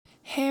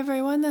Hey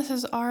everyone, this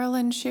is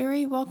Arlen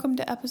Sherry. Welcome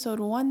to episode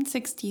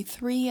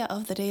 163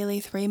 of the Daily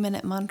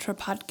 3-Minute Mantra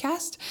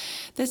podcast.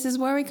 This is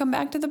where we come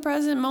back to the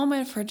present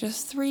moment for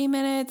just 3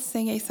 minutes,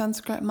 sing a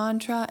Sanskrit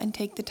mantra, and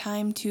take the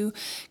time to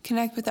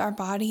connect with our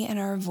body and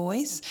our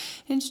voice.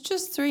 And it's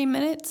just 3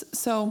 minutes,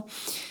 so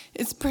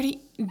it's pretty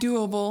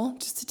doable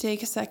just to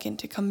take a second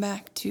to come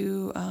back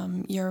to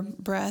your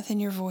breath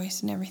and your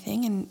voice and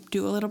everything and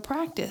do a little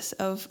practice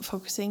of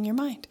focusing your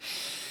mind.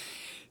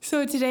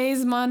 So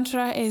today's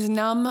mantra is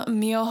Nam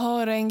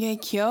Myoho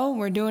Renge Kyo.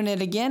 We're doing it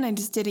again. I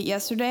just did it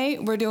yesterday.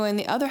 We're doing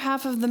the other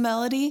half of the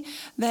melody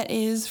that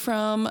is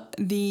from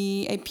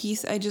a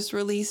piece I just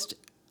released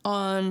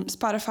on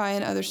Spotify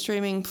and other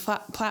streaming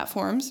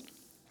platforms.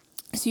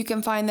 So you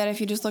can find that if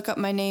you just look up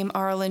my name,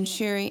 Arlen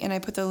Sherry, and I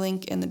put the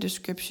link in the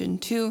description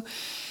too.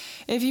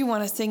 If you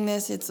want to sing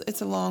this,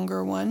 it's a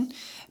longer one,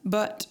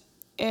 but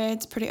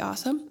it's pretty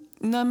awesome.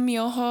 Nam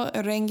Myoho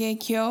Renge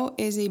Kyo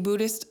is a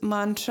Buddhist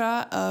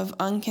mantra of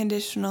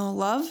unconditional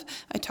love.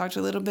 I talked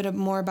a little bit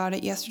more about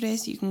it yesterday,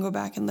 so you can go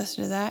back and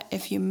listen to that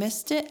if you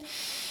missed it.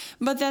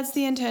 But that's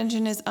the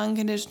intention, is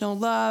unconditional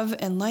love,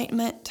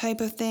 enlightenment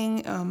type of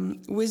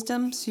thing,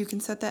 wisdom. So you can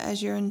set that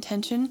as your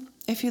intention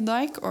if you'd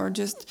like, or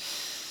just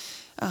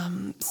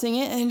sing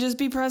it and just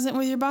be present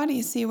with your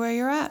body, see where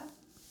you're at.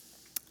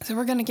 So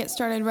we're going to get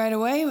started right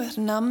away with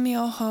Nam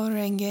Myoho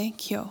Renge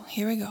Kyo.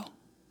 Here we go.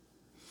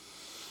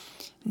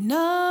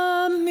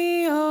 Nam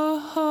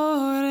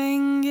Myoho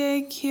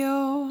Renge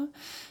Kyo,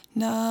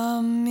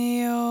 Nam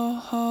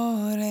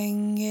Myoho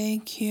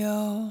Renge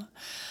Kyo,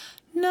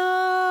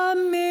 Nam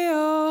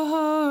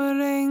Myoho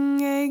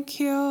Renge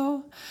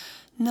Kyo,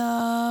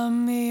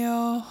 Nam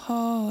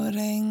Myoho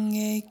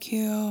Renge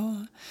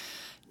Kyo,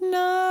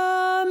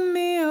 Nam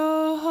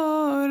Myoho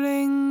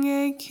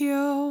Renge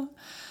Kyo,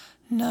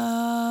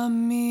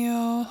 Nam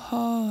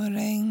Myoho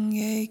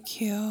Renge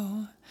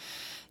Kyo.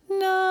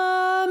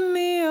 Nam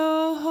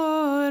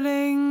Myoho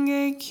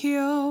Renge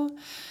Kyo,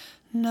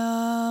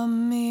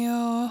 Nam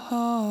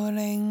Myoho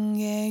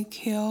Renge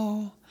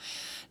Kyo,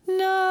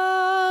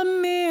 Nam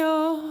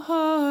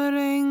Myoho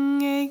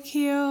Renge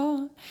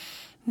Kyo,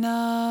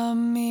 Nam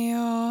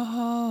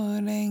Myoho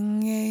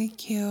Renge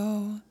Kyo,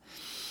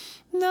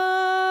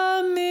 Nam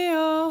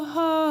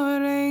Myoho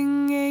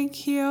Renge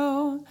Kyo,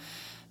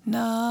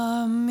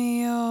 Nam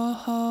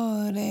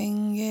Myoho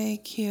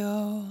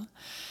Renge Kyo.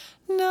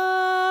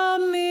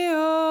 Nam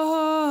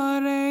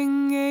Myoho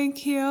Renge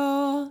Kyo, Nam Myoho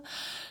Renge Kyo,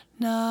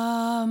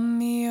 Nam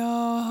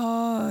Myoho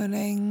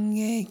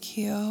Renge Kyo, Nam Myoho Renge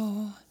Kyo,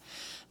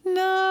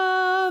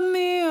 Nam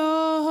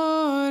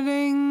Myoho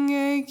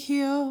Renge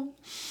Kyo,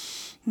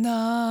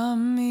 Nam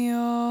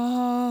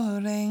Myoho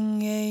Renge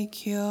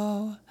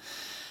Kyo.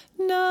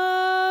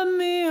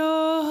 Nam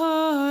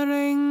Myoho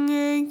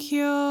Renge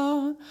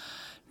Kyo,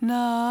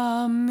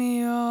 Nam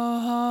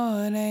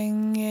Myoho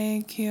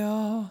Renge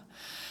Kyo,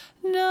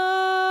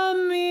 Nam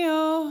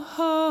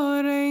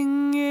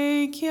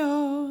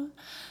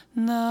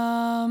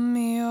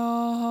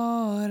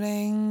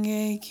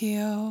Myoho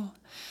Renge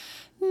Kyo,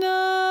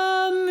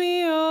 Nam Myoho Renge Kyo, Nam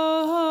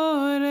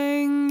Myoho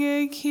Renge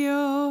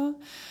Kyo,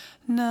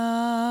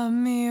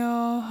 Nam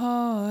Myoho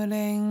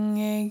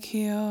Renge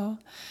Kyo.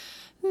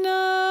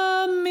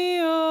 Nam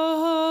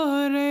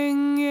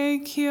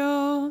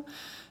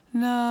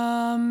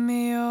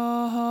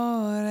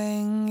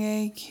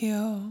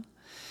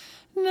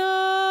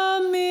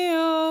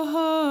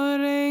Myoho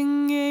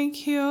Renge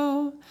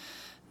Kyo,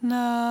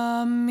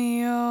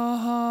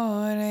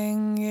 Nam Myoho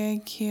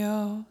Renge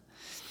Kyo, Nam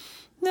Myoho Renge Kyo,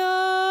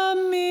 Nam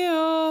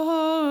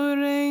Myoho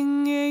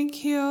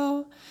Renge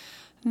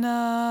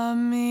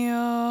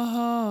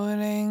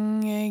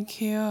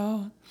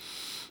Kyo,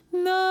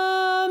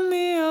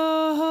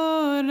 Nam Myoho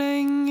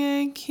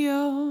Renge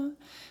Kyo,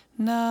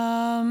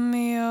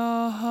 Nam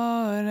Myoho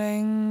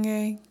Renge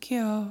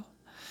Kyo. Nam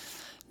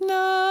Myoho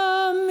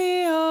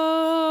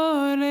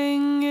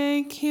Renge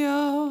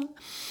Kyo,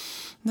 Nam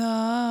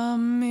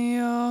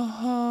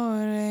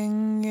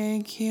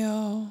Myoho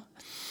Renge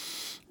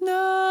Kyo,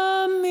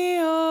 Nam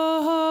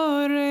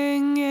Myoho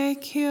Renge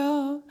Kyo,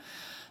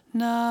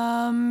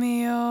 Nam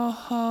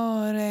Myoho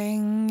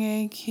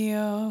Renge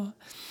Kyo,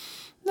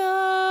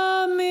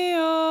 Nam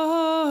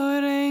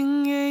Myoho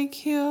Renge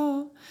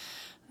Kyo,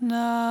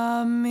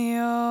 Nam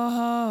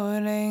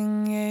Myoho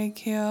Renge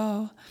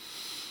Kyo.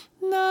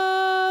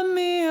 Nam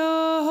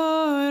Myoho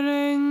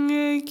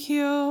Renge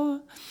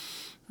Kyo,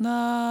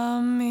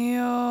 Nam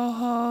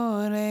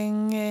Myoho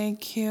Renge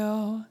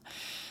Kyo,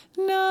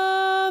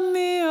 Nam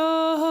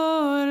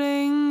Myoho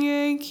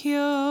Renge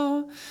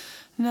Kyo,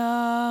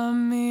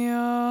 Nam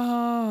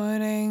Myoho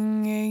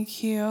Renge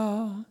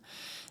Kyo,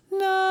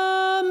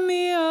 Nam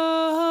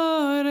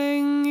Myoho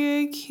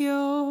Renge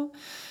Kyo,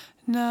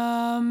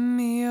 Nam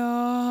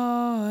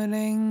Myoho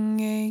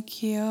Renge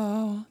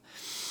Kyo.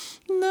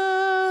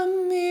 Nam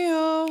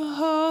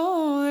Myoho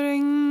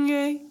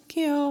Renge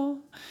Kyo,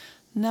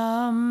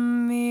 Nam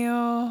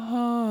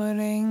Myoho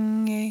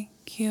Renge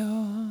Kyo.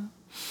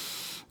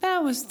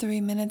 That was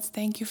 3 minutes.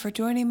 Thank you for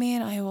joining me,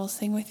 and I will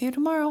sing with you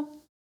tomorrow.